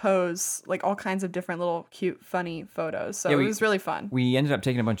like pose like all kinds of different little cute, funny photos. So Yeah, it was really fun. We ended up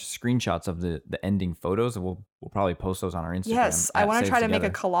taking a bunch of screenshots of the ending photos, and we'll probably post those on our Instagram. Yes, I at want to Saves try to make a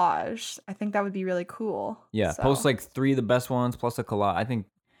Together. collage. I think that would be really cool. Yeah, So- post like 3 of the best ones plus a collage. I think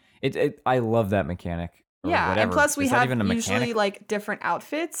I love that mechanic. Or Yeah, whatever. and plus we Is that have even a usually mechanic? like different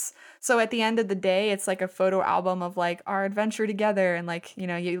outfits. So at the end of the day, it's like a photo album of like our adventure together, and like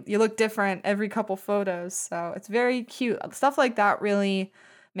you look different every couple photos. So it's very cute. Stuff like that really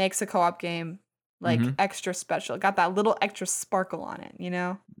makes a co-op game like Mhm. extra special. Got that little extra sparkle on it,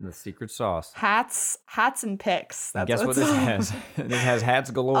 The secret sauce. Hats and picks. That's Guess what what's this up. has? This has hats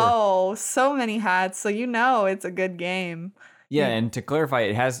galore. Oh, so many hats. So it's a good game. Yeah, and to clarify,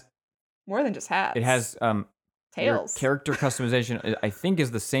 it has More than just hats. your tails. character customization. I think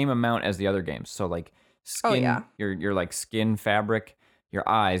is the same amount as the other games. So like skin, Oh, yeah. your like skin fabric, your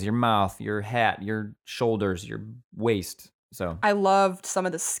eyes, your mouth, your hat, your shoulders, your waist. So I loved some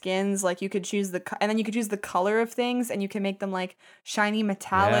of the skins. Like you could choose and then you could choose the color of things, and you can make them like shiny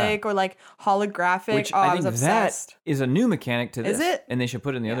metallic or like holographic. which Oh, I I was think obsessed. that is a new mechanic to this. Is it? And they should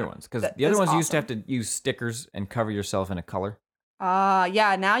put it in the other Yeah. ones because That the other is ones you used to have awesome. to use stickers and cover yourself in a color.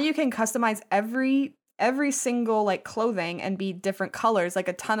 Yeah. Now you can customize every single like clothing and be different colors, like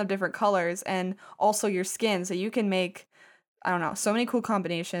a ton of different colors, and also your skin. So you can make, I don't know, so many cool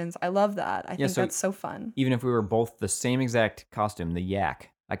combinations. I love that. I think so that's so fun. Even if we were both the same exact costume, the yak.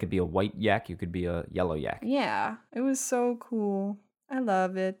 I could be a white yak. You could be a yellow yak. Yeah, it was so cool. I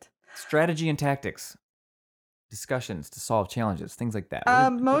love it. Strategy and tactics. Discussions to solve challenges, things like that. What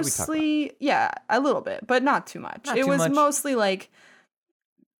did we talk about? Mostly, yeah, a little bit, but not too much. Not It too was much. mostly like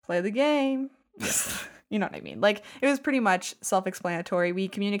play the game. You know what I mean? Like it was pretty much self-explanatory. We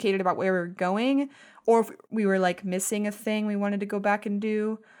communicated about where we were going, or if we were like missing a thing we wanted to go back and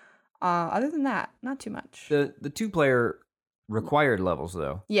do. Other than that, not too much. The 2-player required levels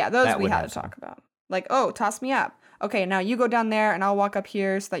though. Yeah, those that we would had have to some. talk about. Like, oh, toss me up. Okay, now you go down there and I'll walk up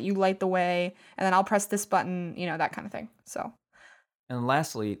here so that you light the way, and then I'll press this button, that kind of thing. So, And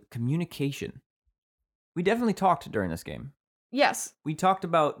lastly, communication. We definitely talked during this game. yes. We talked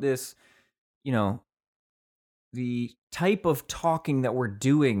about this, the type of talking that we're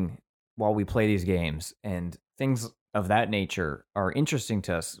doing while we play these games and things of that nature are interesting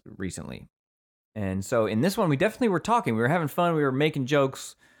to us recently. And so in this one, we definitely were talking. We were having fun. We were making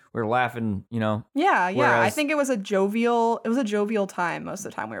jokes. We were laughing, Yeah. I Whereas- think it was a jovial time most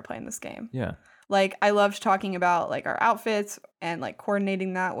of the time we were playing this game. Yeah. Like I loved talking about like our outfits and like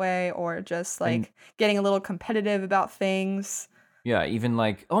coordinating that way, or just like And- getting a little competitive about things. Yeah, even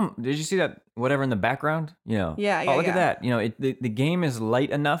like, oh, did you see that whatever in the background? Yeah, Oh, yeah, look yeah. at that. The game is light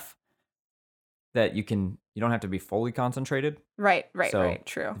enough that you don't have to be fully concentrated. Right, So,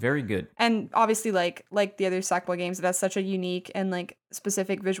 true. Very good. And obviously like the other Sackboy games, it has such a unique and like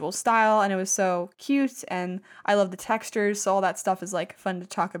specific visual style, and it was so cute, and I love the textures, so all that stuff is like fun to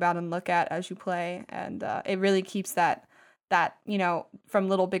talk about and look at as you play, and it really keeps that from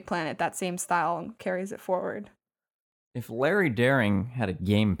Little Big Planet, that same style, and carries it forward. if Larry Daring had a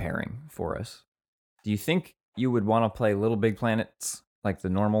game pairing for us, do you think you would want to play Little Big Planets like the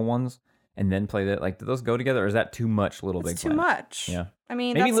normal ones, and then play that? Like, do those go together, or is that too much Little Big It's too Planet? much. Yeah. I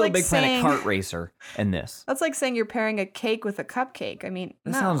mean, Maybe that's Little like Big saying, Planet Kart Racer and this. That's like saying you're pairing a cake with a cupcake. I mean,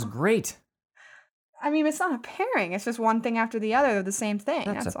 That no. sounds great. I mean, it's not a pairing. It's just one thing after the other. They're the same thing.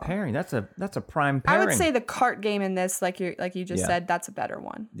 That's a all. pairing. That's a prime pairing. I would say the cart game in this, like you just Yeah. said, that's a better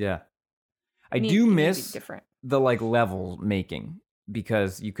one. Yeah. I It need- do it need to be miss different. the like level making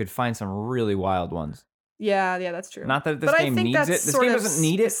because you could find some really wild ones. Yeah, that's true. Not that this but game I think needs that's it. This sort game of doesn't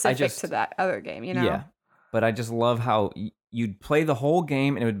need it. I specific just to that other game, you know. Yeah. But I just love how you'd play the whole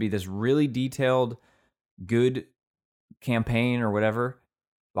game and it would be this really detailed, good campaign or whatever.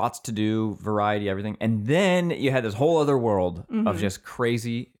 Lots to do, variety, everything. And then you had this whole other world of just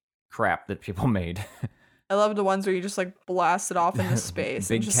crazy crap that people made. I love the ones where you just like blast it off into space.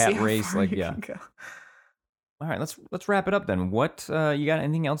 Big and just cat see how race, far like, you yeah. can go. All right, let's wrap it up then. What you got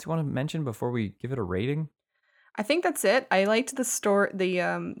anything else you want to mention before we give it a rating? I think that's it. I liked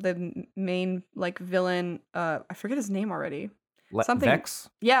the main like villain. I forget his name already. Something. Vex?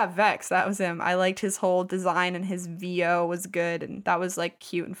 Yeah, Vex. That was him. I liked his whole design and his VO was good, and that was like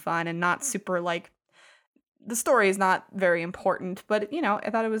cute and fun and not super like. The story is not very important, but you know, I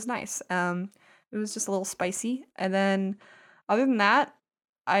thought it was nice. It was just a little spicy, and then other than that,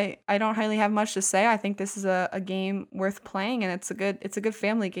 I don't really have much to say. I think this is a game worth playing, and it's a good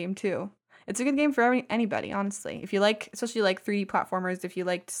family game too. It's a good game for anybody, honestly. If you like, especially like 3D platformers, if you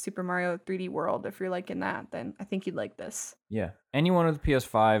liked Super Mario 3D World, if you're liking that, then I think you'd like this. Yeah. Anyone with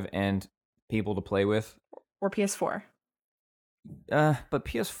PS5 and people to play with. Or PS4. But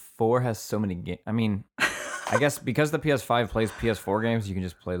PS4 has so many games. I mean, I guess because the PS5 plays PS4 games, you can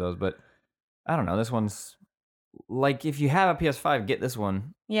just play those. But I don't know. This one's like if you have a PS5, get this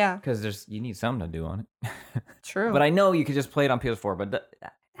one. Yeah. Because you need something to do on it. True. But I know you could just play it on PS4. But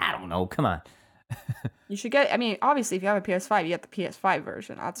I don't know. Come on. You should get. I mean, obviously, if you have a PS5, you get the PS5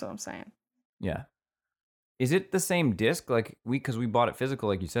 version. That's what I'm saying. Yeah. Is it the same disc? Like because we bought it physical,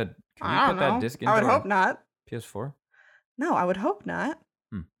 like you said. Can we I put don't that know. disc into I would our hope not. PS4? No, I would hope not.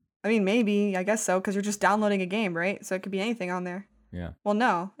 I mean, maybe. I guess so, because you're just downloading a game, right? So it could be anything on there. Yeah. Well,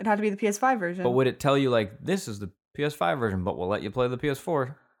 no, it had to be the PS5 version. But would it tell you like this is the PS5 version, but we'll let you play the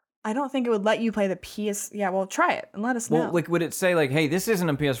PS4? I don't think it would let you play the PS. Yeah, well, try it and let us know. Well, like, would it say like, "Hey, this isn't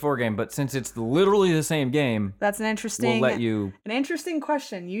a PS4 game, but since it's literally the same game, That's an interesting. we'll let you." An interesting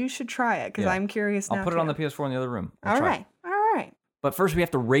question. You should try it because Yeah. I'm curious now. I'll put it on the PS4 in the other room. We'll All try right, it. all right. But first, we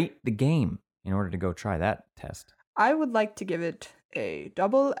have to rate the game in order to go try that test. I would like to give it a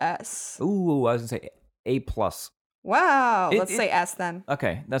double S. Ooh, I was gonna say A plus. Wow. Let's say S then.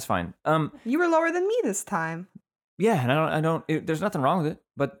 Okay, that's fine. You were lower than me this time. Yeah, and I don't. There's nothing wrong with it,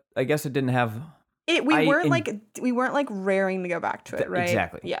 but I guess it didn't have. We weren't like raring to go back to it, right?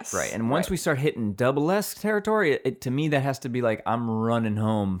 Exactly. Yes. Right. And once we start hitting double S territory, it to me that has to be like I'm running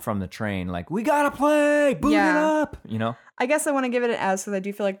home from the train. Like we gotta play, boot it up. You know. I guess I want to give it an S because I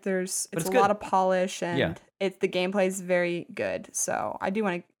do feel like it's a good. lot of polish and Yeah. the gameplay is very good. So I do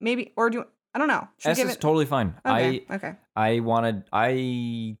want to maybe I don't know. Should S give is it, totally fine. okay. I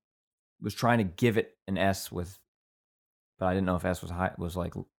was trying to give it an S but I didn't know if S was high. Was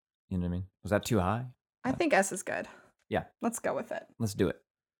like, you know what I mean? Was that too high? I think S is good. Yeah. Let's go with it. Let's do it.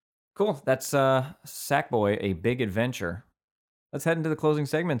 Cool. That's Sackboy: A Big Adventure. Let's head into the closing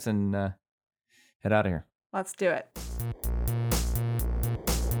segments and head out of here. Let's do it.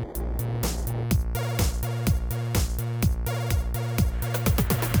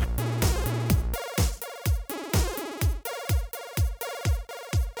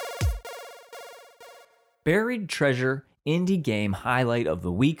 Buried Treasure indie game highlight of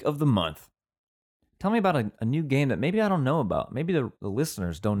the week of the month. Tell me about a new game that maybe I don't know about. Maybe the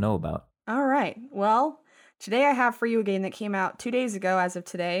listeners don't know about. All right. Well, today I have for you a game that came out 2 days ago as of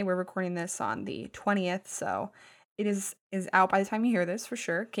today. We're recording this on the 20th, so it is out by the time you hear this for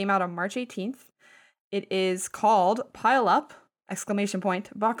sure. Came out on March 18th. It is called Pile Up!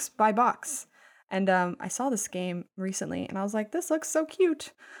 Box by Box. And I saw this game recently and I was like, this looks so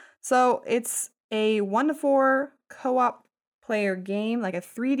cute. So it's a 1-to-4 co-op player game, like a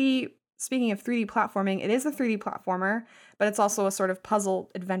 3D. Speaking of 3D platforming, it is a 3D platformer, but it's also a sort of puzzle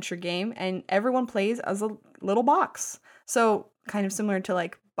adventure game, and everyone plays as a little box. So kind of similar to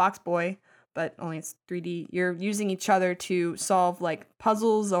like Box Boy, but only it's 3D. You're using each other to solve like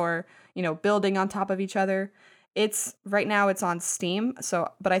puzzles or, you know, building on top of each other. Right now it's on Steam,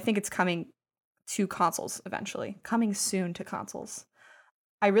 but I think it's coming to consoles eventually. Coming soon to consoles.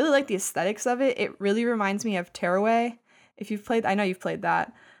 I really like the aesthetics of it. It really reminds me of Tearaway. If you've played, I know you've played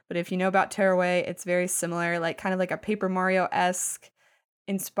that. But if you know about Tearaway, it's very similar, like kind of like a Paper Mario-esque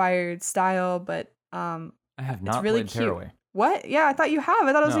inspired style, but I have it's not really played cute. Tearaway. What? Yeah, I thought you have.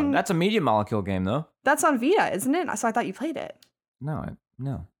 I thought it was No, that's a Media Molecule game, though. that's on Vita, isn't it? So I thought you played it. No.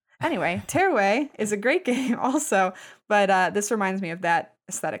 Anyway, Tearaway is a great game also, but this reminds me of that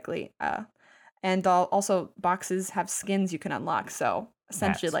aesthetically. And also boxes have skins you can unlock, so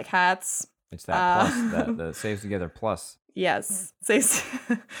essentially Hats. like hats. It's that plus, the Saves Together plus. Yes.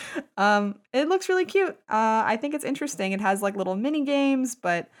 It looks really cute. I think it's interesting. It has like little mini games,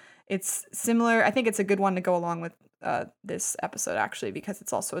 but it's similar. I think it's a good one to go along with this episode actually, because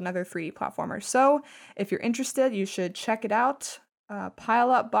it's also another 3D platformer. So if you're interested, you should check it out.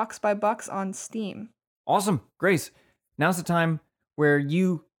 Pile up Box by Bucks on Steam. Awesome. Grace, now's the time where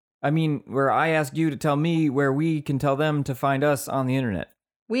I ask you to tell me where we can tell them to find us on the internet.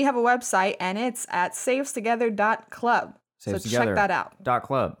 We have a website and it's at savestogether.club. So check that out.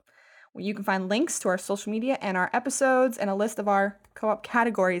 .club. You can find links to our social media and our episodes and a list of our co-op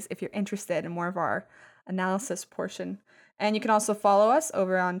categories if you're interested in more of our analysis portion. And you can also follow us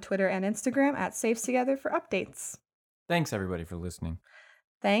over on Twitter and Instagram at Saves Together for updates. Thanks, everybody, for listening.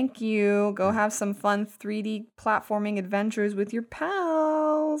 Thank you. Go have some fun 3D platforming adventures with your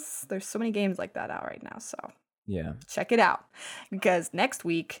pals. There's so many games like that out right now, so Yeah. check it out. Because next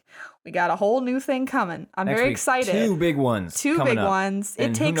week, we got a whole new thing coming. I'm Next very week, excited. 2 big ones. Two coming big up. ones.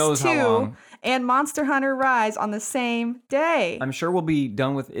 And It who Takes knows how Two long. and Monster Hunter Rise on the same day. I'm sure we'll be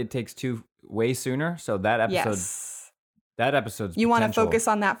done with It Takes Two way sooner. So that episode's You want to potential- focus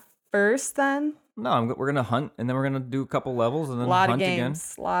on that first then? No, we're gonna hunt and then we're gonna do a couple levels and A then lot hunt of again.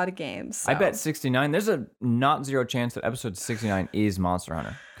 games. A lot of games. I so. bet 69. There's a not zero chance that episode 69 is Monster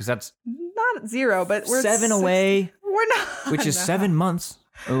Hunter because that's Not zero, but we're 7 away, We're not. which is no. 7 months.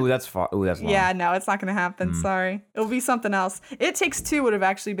 Oh, that's far. Oh, that's long. Yeah, no, it's not going to happen. Mm. Sorry. It'll be something else. It Takes Two would have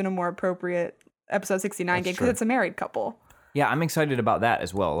actually been a more appropriate episode 69 That's game true. because it's a married couple. Yeah, I'm excited about that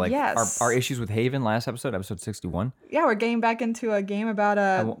as well. Like Yes. our issues with Haven last episode 61. Yeah, we're getting back into a game about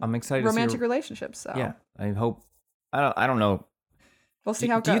I'm excited romantic to see. relationships. So Yeah, I hope. I don't know. we'll see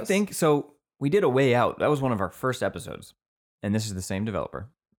how it Do goes. you think so? We did A Way Out. That was one of our first episodes, and this is the same developer.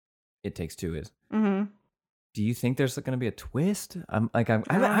 It Takes Two is. Mm-hmm. Do you think there's going to be a twist? I'm don't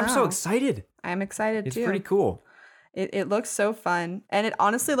so know. excited. I'm excited It's too. pretty cool. It looks so fun, and it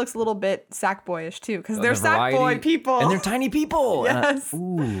honestly looks a little bit Sackboyish too, because Oh, they're the variety- Sackboy people, And they're tiny people. And Yes.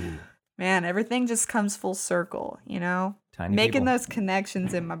 ooh, Man, everything just comes full circle, you know. tiny Making people. those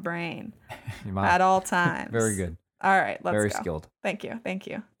connections in my brain Wow. at all times. Very good. All right, let's Very go. skilled. Thank you.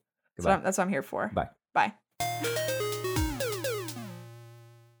 Goodbye. That's what I'm here for. Bye. Bye.